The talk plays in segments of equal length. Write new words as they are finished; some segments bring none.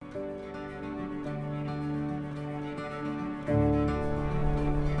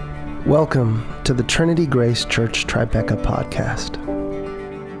Welcome to the Trinity Grace Church Tribeca podcast.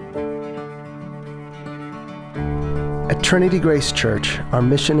 At Trinity Grace Church, our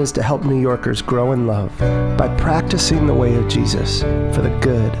mission is to help New Yorkers grow in love by practicing the way of Jesus for the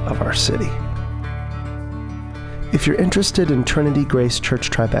good of our city. If you're interested in Trinity Grace Church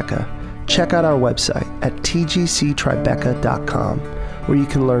Tribeca, check out our website at tgctribeca.com, where you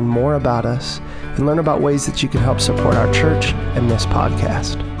can learn more about us and learn about ways that you can help support our church and this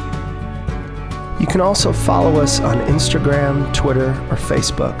podcast. You can also follow us on Instagram, Twitter, or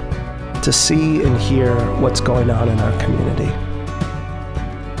Facebook to see and hear what's going on in our community.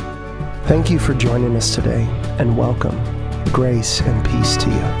 Thank you for joining us today, and welcome. Grace and peace to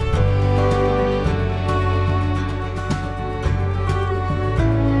you.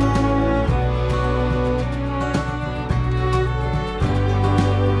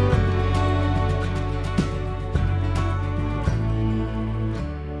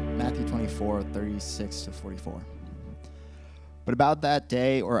 Matthew 24, 36 to 44. But about that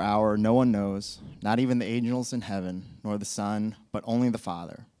day or hour no one knows, not even the angels in heaven, nor the Son, but only the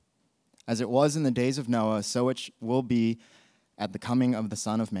Father. As it was in the days of Noah, so it will be at the coming of the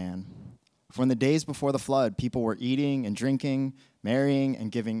Son of Man. For in the days before the flood, people were eating and drinking, marrying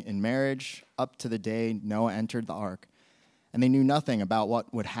and giving in marriage, up to the day Noah entered the ark. And they knew nothing about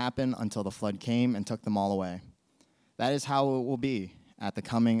what would happen until the flood came and took them all away. That is how it will be at the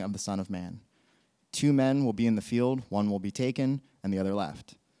coming of the Son of Man. 2 men will be in the field, one will be taken, and the other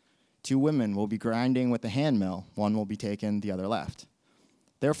left. 2 women will be grinding with the handmill, one will be taken, the other left.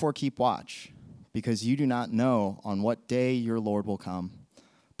 Therefore keep watch, because you do not know on what day your Lord will come.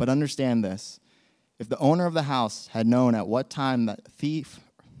 But understand this, if the owner of the house had known at what time of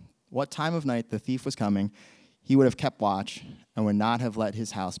night the thief was coming, he would have kept watch and would not have let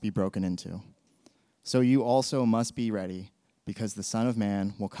his house be broken into. So you also must be ready, because the Son of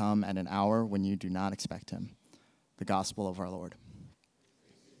Man will come at an hour when you do not expect him. The gospel of our Lord.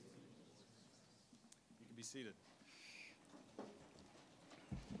 You can be seated.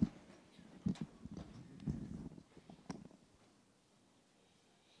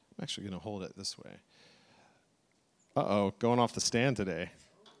 I'm actually going to hold it this way. Going off the stand today.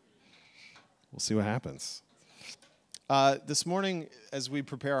 We'll see what happens. This morning, as we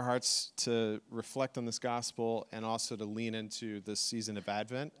prepare our hearts to reflect on this gospel and also to lean into this season of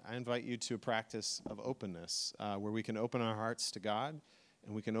Advent, I invite you to a practice of openness, where we can open our hearts to God,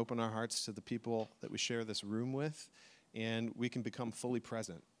 and we can open our hearts to the people that we share this room with, and we can become fully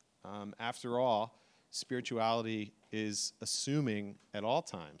present. After all, spirituality is assuming at all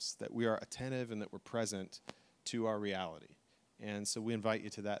times that we are attentive and that we're present to our reality. And so we invite you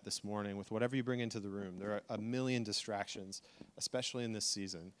to that this morning with whatever you bring into the room. There are a million distractions, especially in this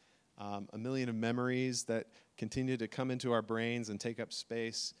season. A million of memories that continue to come into our brains and take up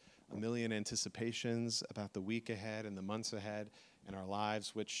space. A million anticipations about the week ahead and the months ahead and our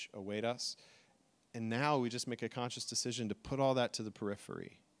lives which await us. And now we just make a conscious decision to put all that to the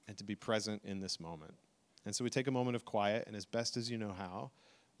periphery and to be present in this moment. And so we take a moment of quiet, and as best as you know how,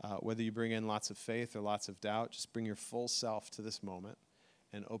 whether you bring in lots of faith or lots of doubt, just bring your full self to this moment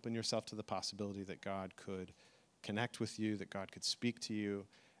and open yourself to the possibility that God could connect with you, that God could speak to you,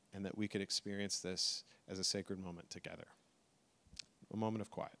 and that we could experience this as a sacred moment together. A moment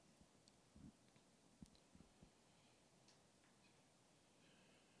of quiet.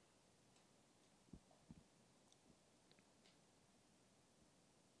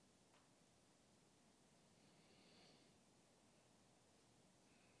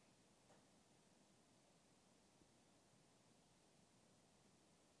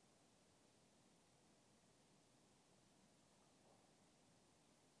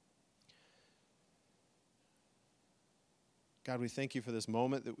 God, we thank you for this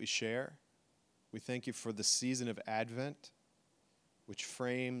moment that we share. We thank you for the season of Advent, which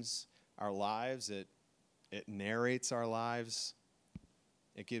frames our lives. It narrates our lives.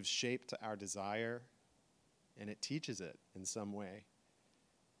 It gives shape to our desire, and it teaches it in some way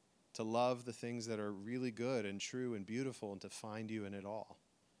to love the things that are really good and true and beautiful and to find you in it all.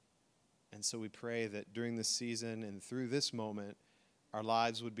 And so we pray that during this season and through this moment, our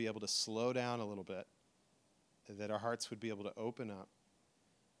lives would be able to slow down a little bit, that our hearts would be able to open up,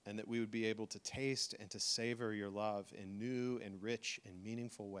 and that we would be able to taste and to savor your love in new and rich and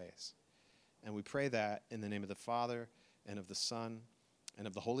meaningful ways. And we pray that in the name of the Father, and of the Son, and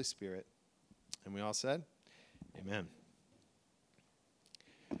of the Holy Spirit. And we all said, amen.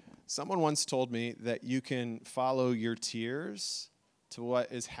 Someone once told me that you can follow your tears to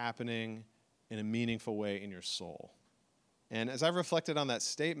what is happening in a meaningful way in your soul. And as I've reflected on that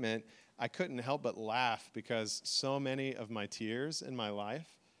statement, I couldn't help but laugh because so many of my tears in my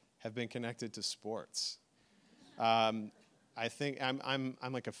life have been connected to sports. I think I'm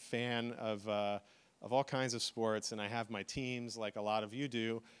like a fan of all kinds of sports, and I have my teams like a lot of you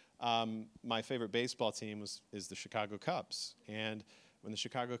do. My favorite baseball team is the Chicago Cubs, and when the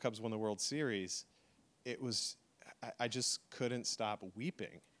Chicago Cubs won the World Series, I just couldn't stop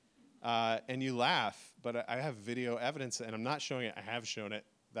weeping. And you laugh, but I have video evidence, and I'm not showing it. I have shown it.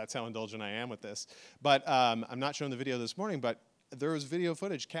 That's how indulgent I am with this. But I'm not showing the video this morning, but there was video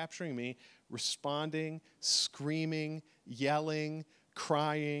footage capturing me responding, screaming, yelling,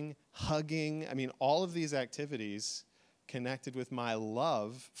 crying, hugging. I mean, all of these activities connected with my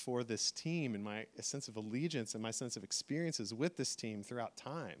love for this team and my sense of allegiance and my sense of experiences with this team throughout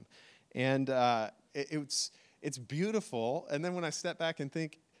time. And it's beautiful. And then when I step back and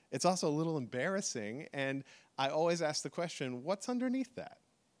think, it's also a little embarrassing. And I always ask the question, what's underneath that?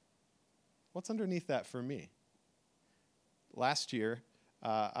 What's underneath that for me? Last year,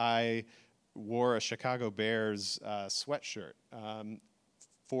 I wore a Chicago Bears sweatshirt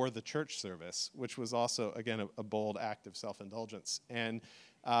for the church service, which was also, again, a bold act of self-indulgence. And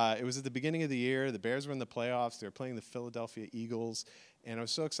it was at the beginning of the year. The Bears were in the playoffs. They were playing the Philadelphia Eagles. And I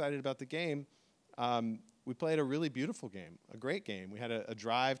was so excited about the game. We played a really beautiful game, a great game. We had a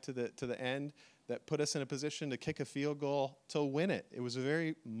drive to the end that put us in a position to kick a field goal to win it. It was a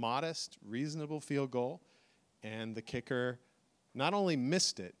very modest, reasonable field goal. And the kicker not only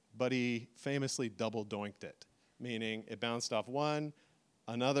missed it, but he famously double doinked it, meaning it bounced off one,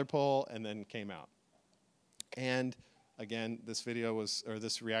 another pole, and then came out. And again, this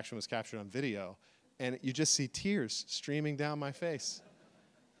reaction was captured on video, and you just see tears streaming down my face.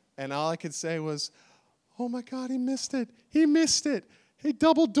 And all I could say was, "Oh my God, he missed it. He missed it. He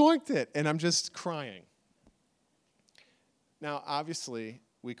double doinked it." And I'm just crying. Now, obviously,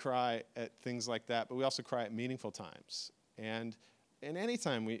 we cry at things like that, but we also cry at meaningful times. And any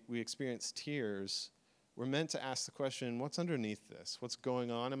time we experience tears, we're meant to ask the question, what's underneath this? What's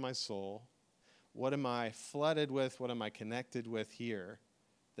going on in my soul? What am I flooded with? What am I connected with here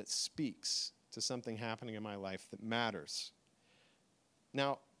that speaks to something happening in my life that matters?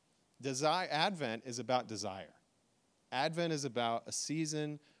 Now, Advent is about desire. Advent is about a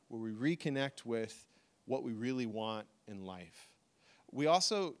season where we reconnect with what we really want in life. We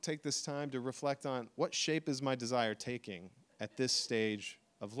also take this time to reflect on what shape is my desire taking at this stage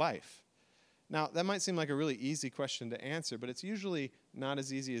of life. Now, that might seem like a really easy question to answer, but it's usually not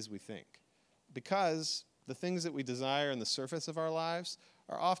as easy as we think, because the things that we desire on the surface of our lives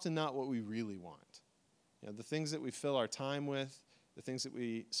are often not what we really want. The things that we fill our time with, the things that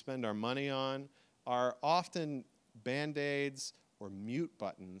we spend our money on, are often Band-Aids or mute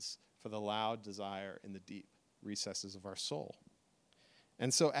buttons for the loud desire in the deep recesses of our soul.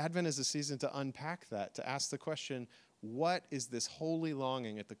 And so Advent is a season to unpack that, to ask the question, what is this holy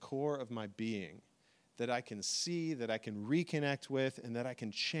longing at the core of my being that I can see, that I can reconnect with, and that I can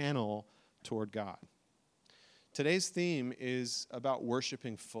channel toward God? Today's theme is about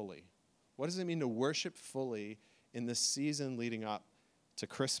worshiping fully. What does it mean to worship fully in this season leading up to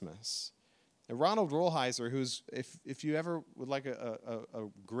Christmas? And Ronald Rolheiser, who's, if you ever would like a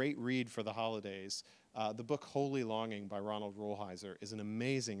great read for the holidays, the book Holy Longing by Ronald Rolheiser is an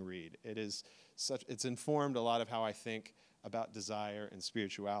amazing read. It's informed a lot of how I think about desire and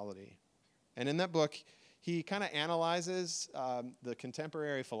spirituality. And in that book, he kind of analyzes the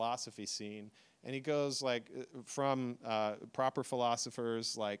contemporary philosophy scene, and he goes from proper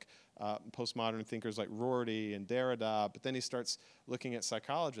philosophers like postmodern thinkers like Rorty and Derrida, but then he starts looking at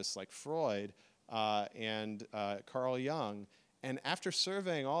psychologists like Freud and Carl Jung. And after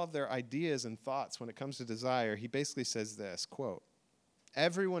surveying all of their ideas and thoughts when it comes to desire, he basically says this, quote,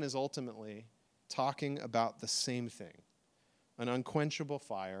 "Everyone is ultimately talking about the same thing, an unquenchable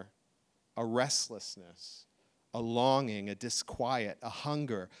fire, a restlessness, a longing, a disquiet, a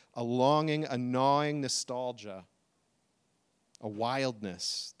hunger, a longing, a gnawing nostalgia, a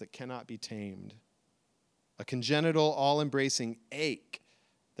wildness that cannot be tamed, a congenital, all-embracing ache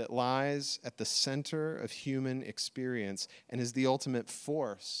that lies at the center of human experience and is the ultimate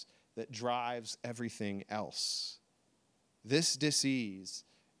force that drives everything else. This dis-ease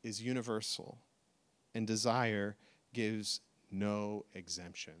is universal, and desire gives no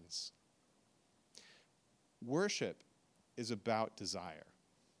exemptions." Worship is about desire,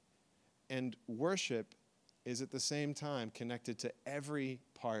 and worship is at the same time connected to every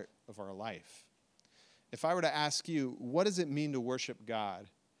part of our life. If I were to ask you, what does it mean to worship God?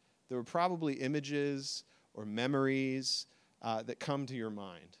 There were probably images or memories that come to your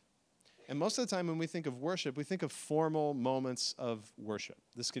mind. And most of the time when we think of worship, we think of formal moments of worship.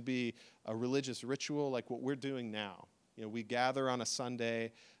 This could be a religious ritual like what we're doing now. We gather on a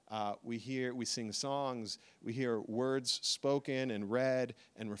Sunday We sing songs. We hear words spoken and read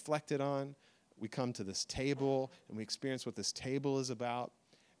and reflected on. We come to this table and we experience what this table is about.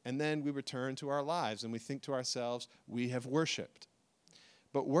 And then we return to our lives and we think to ourselves, we have worshiped.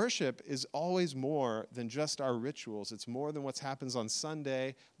 But worship is always more than just our rituals. It's more than what happens on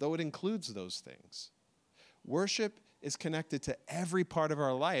Sunday, though it includes those things. Worship is connected to every part of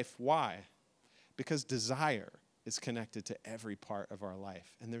our life. Why? Because desire is connected to every part of our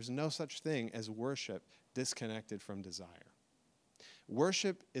life. And there's no such thing as worship disconnected from desire.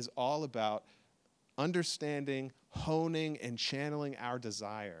 Worship is all about understanding, honing, and channeling our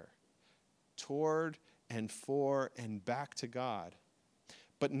desire toward and for and back to God,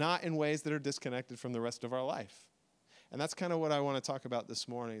 but not in ways that are disconnected from the rest of our life. And that's kind of what I want to talk about this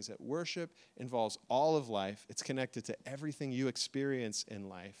morning, is that worship involves all of life. It's connected to everything you experience in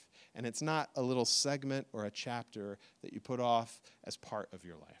life. And it's not a little segment or a chapter that you put off as part of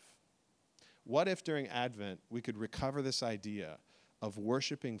your life. What if during Advent we could recover this idea of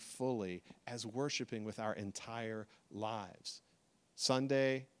worshiping fully as worshiping with our entire lives,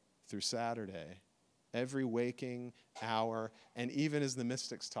 Sunday through Saturday, every waking hour, and even as the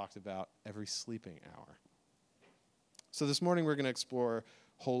mystics talked about, every sleeping hour. So this morning we're going to explore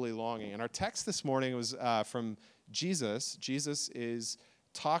holy longing. And our text this morning was from Jesus. Jesus is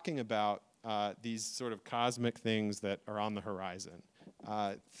talking about these sort of cosmic things that are on the horizon.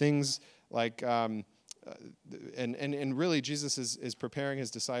 Things like, and really Jesus is preparing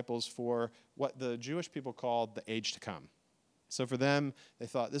his disciples for what the Jewish people called the age to come. So for them, they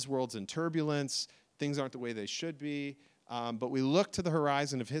thought this world's in turbulence, things aren't the way they should be, but we look to the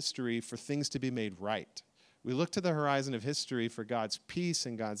horizon of history for things to be made right. We look to the horizon of history for God's peace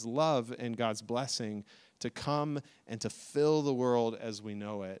and God's love and God's blessing to come and to fill the world as we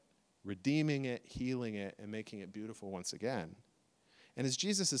know it, redeeming it, healing it, and making it beautiful once again. And as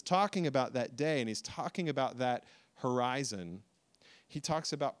Jesus is talking about that day and he's talking about that horizon, he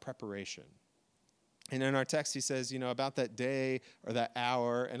talks about preparation. And in our text, he says, about that day or that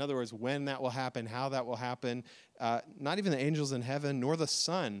hour, in other words, when that will happen, how that will happen, not even the angels in heaven, nor the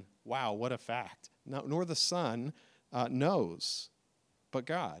Son, wow, what a fact, nor the Son knows, but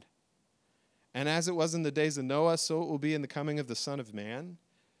God. And as it was in the days of Noah, so it will be in the coming of the Son of Man.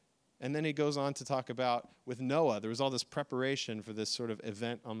 And then he goes on to talk about with Noah, there was all this preparation for this sort of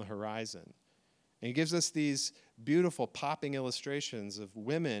event on the horizon. And he gives us these beautiful popping illustrations of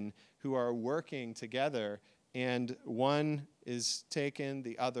women who are working together, and one is taken,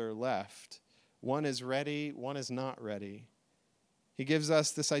 the other left. One is ready, one is not ready. He gives us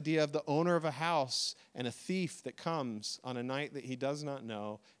this idea of the owner of a house and a thief that comes on a night that he does not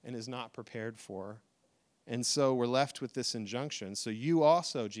know and is not prepared for. And so we're left with this injunction. So you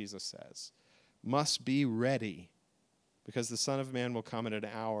also, Jesus says, must be ready, because the Son of Man will come at an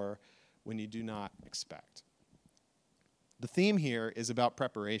hour when you do not expect. The theme here is about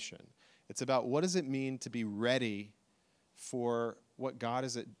preparation. It's about what does it mean to be ready for what God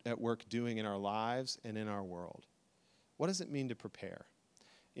is at work doing in our lives and in our world. What does it mean to prepare?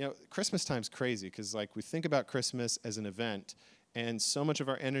 Christmas time's crazy because we think about Christmas as an event, and so much of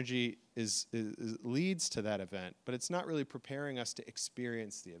our energy leads to that event, but it's not really preparing us to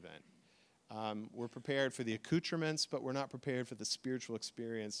experience the event. We're prepared for the accoutrements, but we're not prepared for the spiritual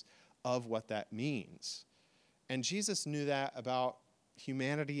experience of what that means. And Jesus knew that about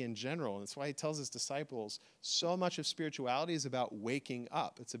humanity in general, and that's why he tells his disciples so much of spirituality is about waking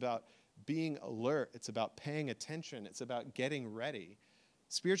up. It's about being alert. It's about paying attention. It's about getting ready.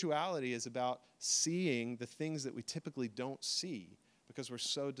 Spirituality is about seeing the things that we typically don't see because we're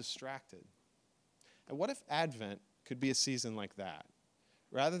so distracted. And what if Advent could be a season like that?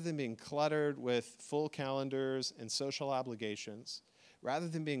 Rather than being cluttered with full calendars and social obligations, rather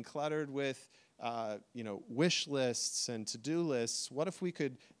than being cluttered with wish lists and to-do lists, what if we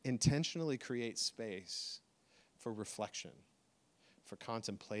could intentionally create space for reflection, for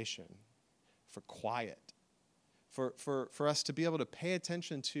contemplation, for quiet, for us to be able to pay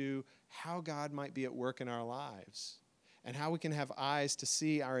attention to how God might be at work in our lives and how we can have eyes to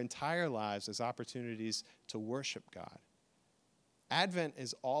see our entire lives as opportunities to worship God. Advent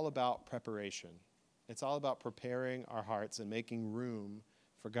is all about preparation. It's all about preparing our hearts and making room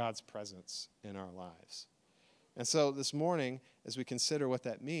for God's presence in our lives. And so this morning, as we consider what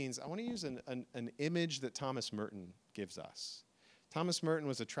that means, I want to use an image that Thomas Merton gives us. Thomas Merton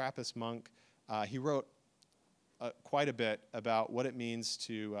was a Trappist monk. He wrote quite a bit about what it means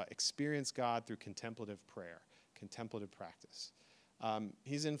to experience God through contemplative prayer, contemplative practice.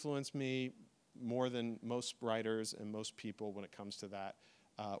 He's influenced me more than most writers and most people when it comes to that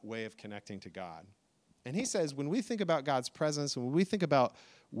way of connecting to God. And he says when we think about God's presence, when we think about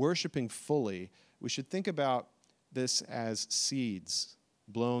worshiping fully, we should think about this as seeds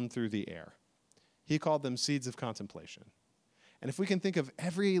blown through the air. He called them seeds of contemplation. And if we can think of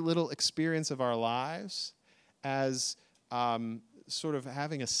every little experience of our lives as sort of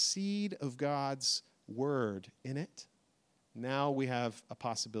having a seed of God's word in it, now we have a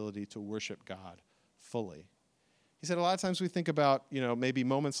possibility to worship God fully. He said a lot of times we think about, maybe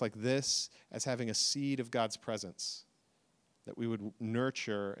moments like this as having a seed of God's presence that we would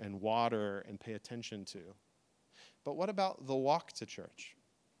nurture and water and pay attention to. But what about the walk to church?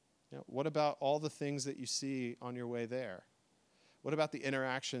 What about all the things that you see on your way there? What about the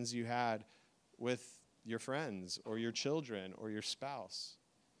interactions you had with your friends or your children or your spouse?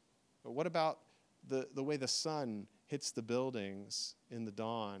 But what about the way the sun hits the buildings in the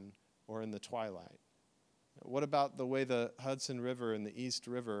dawn or in the twilight? What about the way the Hudson River and the East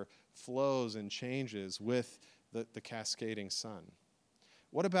River flows and changes with the cascading sun?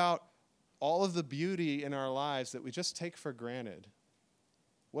 What about all of the beauty in our lives that we just take for granted?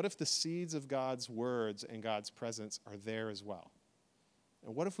 What if the seeds of God's words and God's presence are there as well?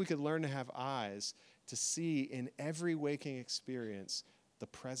 And what if we could learn to have eyes to see in every waking experience the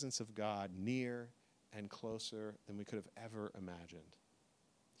presence of God near and closer than we could have ever imagined?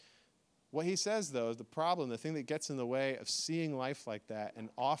 What he says, though, the thing that gets in the way of seeing life like that and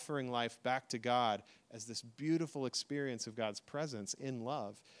offering life back to God as this beautiful experience of God's presence in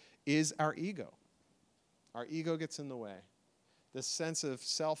love is our ego. Our ego gets in the way. This sense of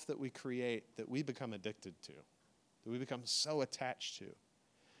self that we create, that we become addicted to, that we become so attached to.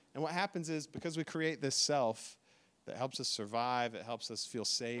 And what happens is, because we create this self that helps us survive, it helps us feel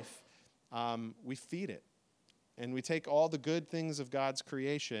safe, we feed it. And we take all the good things of God's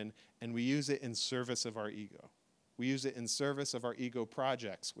creation and we use it in service of our ego. We use it in service of our ego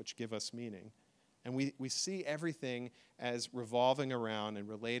projects, which give us meaning. And we see everything as revolving around and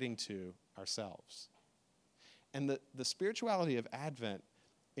relating to ourselves. And the spirituality of Advent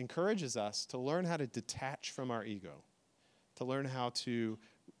encourages us to learn how to detach from our ego, to learn how to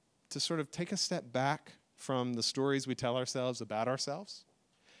sort of take a step back from the stories we tell ourselves about ourselves,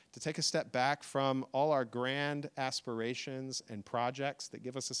 to take a step back from all our grand aspirations and projects that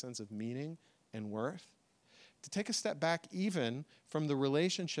give us a sense of meaning and worth, to take a step back even from the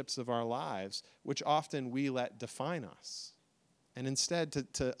relationships of our lives, which often we let define us, and instead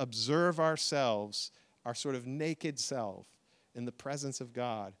to observe ourselves, our sort of naked self, in the presence of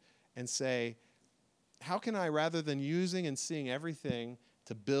God, and say, how can I, rather than using and seeing everything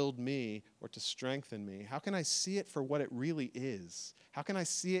to build me or to strengthen me, how can I see it for what it really is? How can I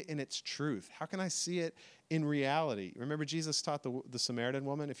see it in its truth? How can I see it in reality? Remember, Jesus taught the Samaritan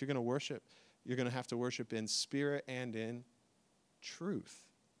woman, if you're going to worship, you're going to have to worship in spirit and in truth.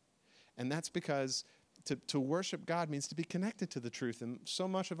 And that's because to worship God means to be connected to the truth. And so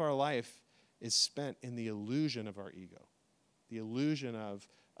much of our life is spent in the illusion of our ego, the illusion of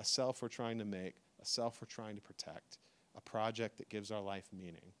a self we're trying to make, a self we're trying to protect, a project that gives our life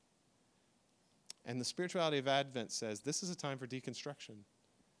meaning. And the spirituality of Advent says this is a time for deconstruction.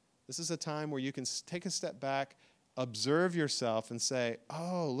 This is a time where you can take a step back, observe yourself, and say,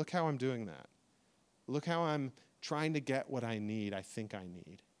 oh, look how I'm doing that. Look how I'm trying to get what I need, I think I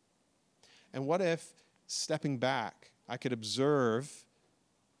need. And what if, stepping back, I could observe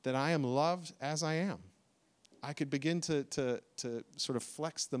that I am loved as I am? I could begin to sort of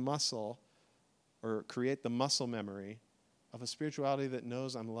flex the muscle or create the muscle memory of a spirituality that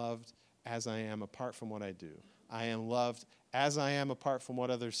knows I'm loved as I am apart from what I do. I am loved as I am apart from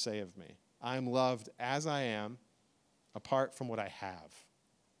what others say of me. I am loved as I am apart from what I have.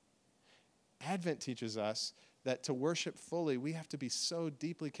 Advent teaches us that to worship fully, we have to be so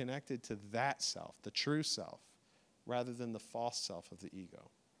deeply connected to that self, the true self, rather than the false self of the ego.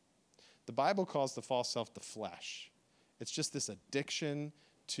 The Bible calls the false self the flesh. It's just this addiction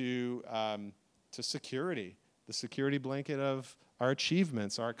to security, the security blanket of our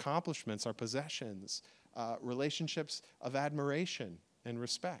achievements, our accomplishments, our possessions, relationships of admiration and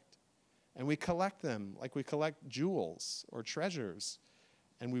respect. And we collect them like we collect jewels or treasures,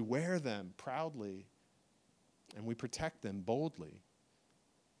 and we wear them proudly, and we protect them boldly.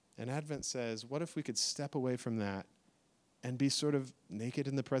 And Advent says, what if we could step away from that and be sort of naked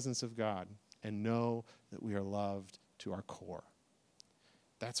in the presence of God and know that we are loved to our core?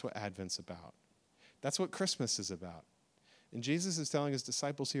 That's what Advent's about. That's what Christmas is about. And Jesus is telling his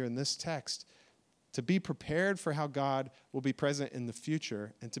disciples here in this text to be prepared for how God will be present in the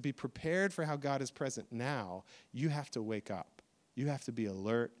future, and to be prepared for how God is present now, you have to wake up. You have to be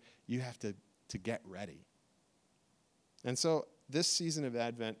alert. You have to get ready. And so this season of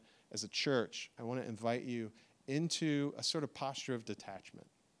Advent as a church, I want to invite you into a sort of posture of detachment.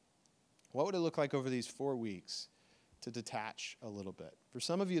 What would it look like over these 4 weeks to detach a little bit? For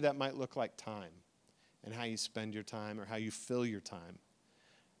some of you, that might look like time and how you spend your time or how you fill your time.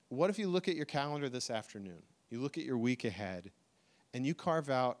 What if you look at your calendar this afternoon? You look at your week ahead and you carve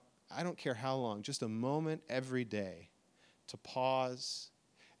out, I don't care how long, just a moment every day to pause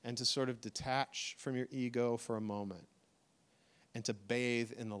and to sort of detach from your ego for a moment and to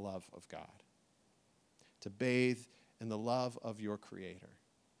bathe in the love of God, to bathe in the love of your Creator.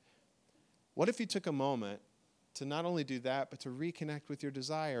 What if you took a moment to not only do that, but to reconnect with your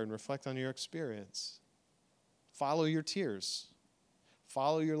desire and reflect on your experience? Follow your tears.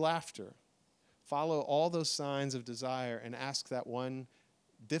 Follow your laughter. Follow all those signs of desire and ask that one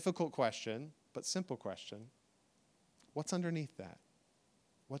difficult question, but simple question. What's underneath that?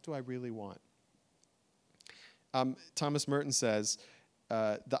 What do I really want? Thomas Merton says,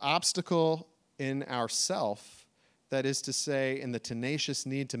 the obstacle in ourself, that is to say, in the tenacious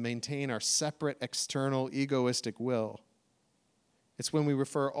need to maintain our separate, external, egoistic will, it's when we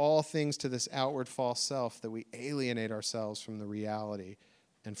refer all things to this outward false self that we alienate ourselves from the reality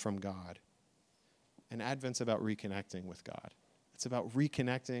and from God. And Advent's about reconnecting with God. It's about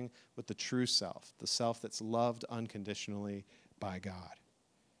reconnecting with the true self, the self that's loved unconditionally by God.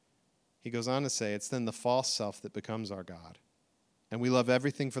 He goes on to say, it's then the false self that becomes our God. And we love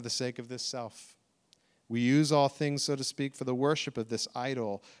everything for the sake of this self. We use all things, so to speak, for the worship of this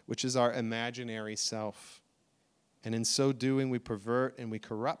idol, which is our imaginary self. And in so doing, we pervert and we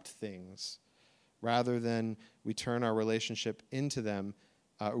corrupt things rather than we turn our relationship into them,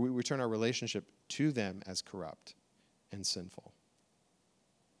 we turn our relationship to them as corrupt and sinful.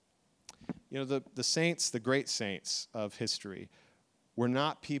 You know, the saints, the great saints of history, were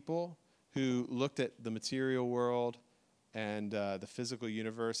not people who looked at the material world and the physical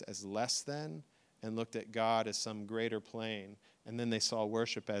universe as less than and looked at God as some greater plane, and then they saw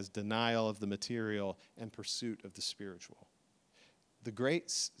worship as denial of the material and pursuit of the spiritual. The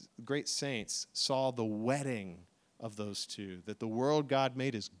great saints saw the wedding of those two, that the world God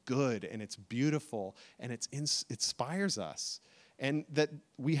made is good and it's beautiful and it inspires us, and that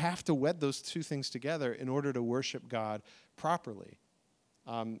we have to wed those two things together in order to worship God properly.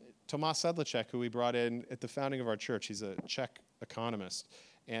 Tomáš Sedlacek, who we brought in at the founding of our church, he's a Czech economist,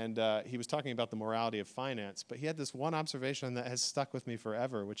 and he was talking about the morality of finance, but he had this one observation that has stuck with me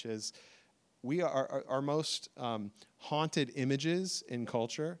forever, which is our most haunted images in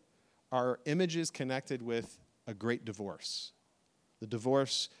culture are images connected with a great divorce, the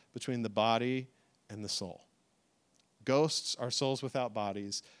divorce between the body and the soul. Ghosts are souls without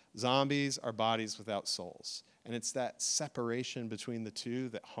bodies. Zombies are bodies without souls. And it's that separation between the two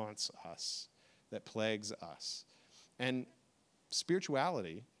that haunts us, that plagues us. And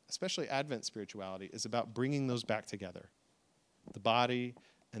spirituality, especially Advent spirituality, is about bringing those back together, the body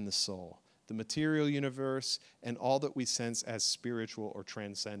and the soul, the material universe and all that we sense as spiritual or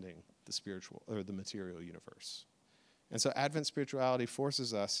transcending the spiritual or the material universe. And so Advent spirituality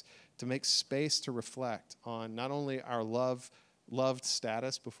forces us to make space to reflect on not only our loved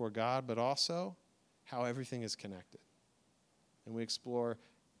status before God, but also how everything is connected. And we explore,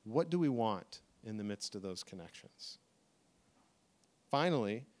 what do we want in the midst of those connections?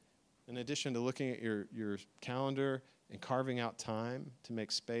 Finally, in addition to looking at your calendar and carving out time to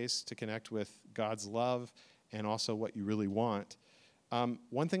make space to connect with God's love and also what you really want,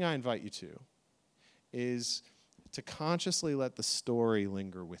 one thing I invite you to is to consciously let the story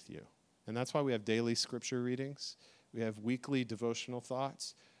linger with you. And that's why we have daily scripture readings. We have weekly devotional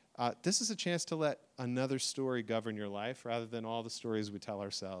thoughts. This is a chance to let another story govern your life rather than all the stories we tell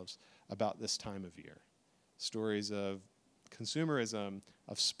ourselves about this time of year. Stories of consumerism,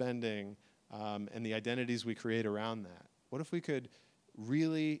 of spending, and the identities we create around that. What if we could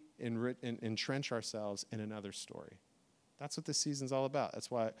really entrench ourselves in another story? That's what this season's all about. That's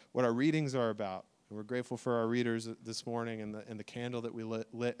what our readings are about. And we're grateful for our readers this morning and the candle that we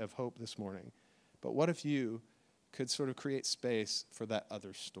lit of hope this morning. But what if you could sort of create space for that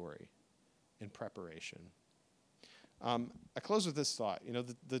other story in preparation? I close with this thought. You know,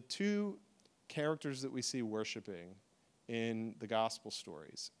 the two characters that we see worshiping in the gospel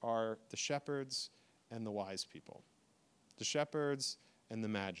stories are the shepherds and the wise people, the shepherds and the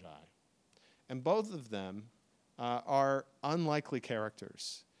magi. And both of them are unlikely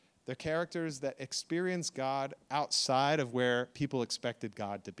characters. They're characters that experience God outside of where people expected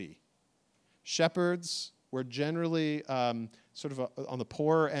God to be. Shepherds were generally sort of on the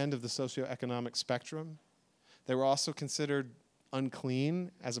poorer end of the socioeconomic spectrum. They were also considered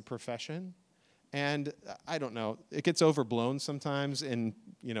unclean as a profession. And I don't know, it gets overblown sometimes in,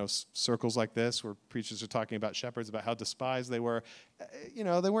 circles like this where preachers are talking about shepherds, about how despised they were.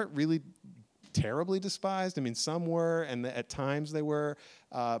 They weren't really terribly despised. I mean, some were, and at times they were.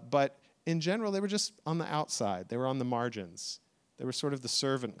 But in general, they were just on the outside. They were on the margins. They were sort of the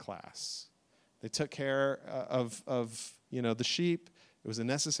servant class. They took care of the sheep. It was a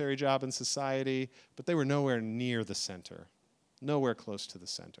necessary job in society, but they were nowhere near the center, nowhere close to the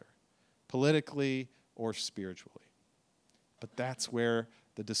center, politically or spiritually. But that's where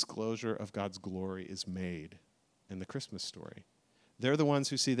the disclosure of God's glory is made in the Christmas story. They're the ones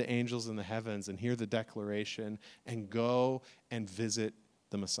who see the angels in the heavens and hear the declaration and go and visit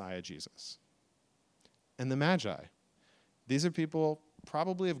the Messiah Jesus. And the Magi, these are people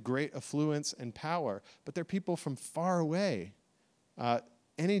probably of great affluence and power, but they're people from far away.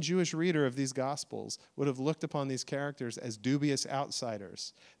 Any Jewish reader of these Gospels would have looked upon these characters as dubious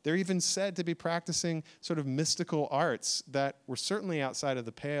outsiders. They're even said to be practicing sort of mystical arts that were certainly outside of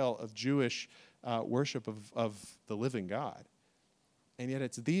the pale of Jewish worship of the living God. And yet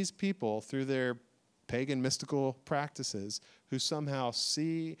it's these people, through their pagan mystical practices, who somehow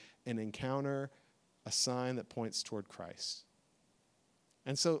see and encounter a sign that points toward Christ.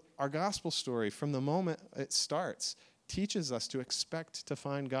 And so our gospel story, from the moment it starts, teaches us to expect to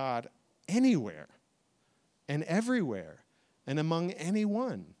find God anywhere and everywhere and among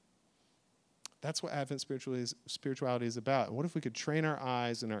anyone. That's what Advent spirituality is about. And what if we could train our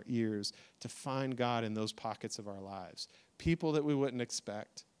eyes and our ears to find God in those pockets of our lives? People that we wouldn't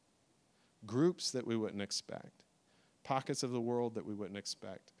expect, groups that we wouldn't expect, pockets of the world that we wouldn't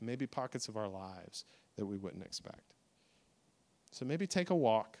expect, and maybe pockets of our lives that we wouldn't expect. So maybe take a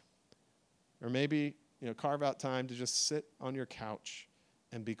walk, or maybe carve out time to just sit on your couch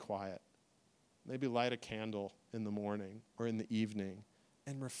and be quiet. Maybe light a candle in the morning or in the evening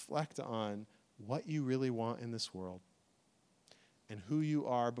and reflect on what you really want in this world and who you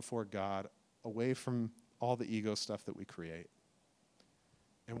are before God, away from all the ego stuff that we create.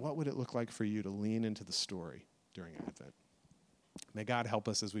 And what would it look like for you to lean into the story during Advent? May God help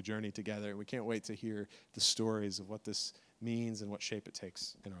us as we journey together. We can't wait to hear the stories of what this means and what shape it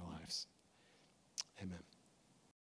takes in our lives. Amen.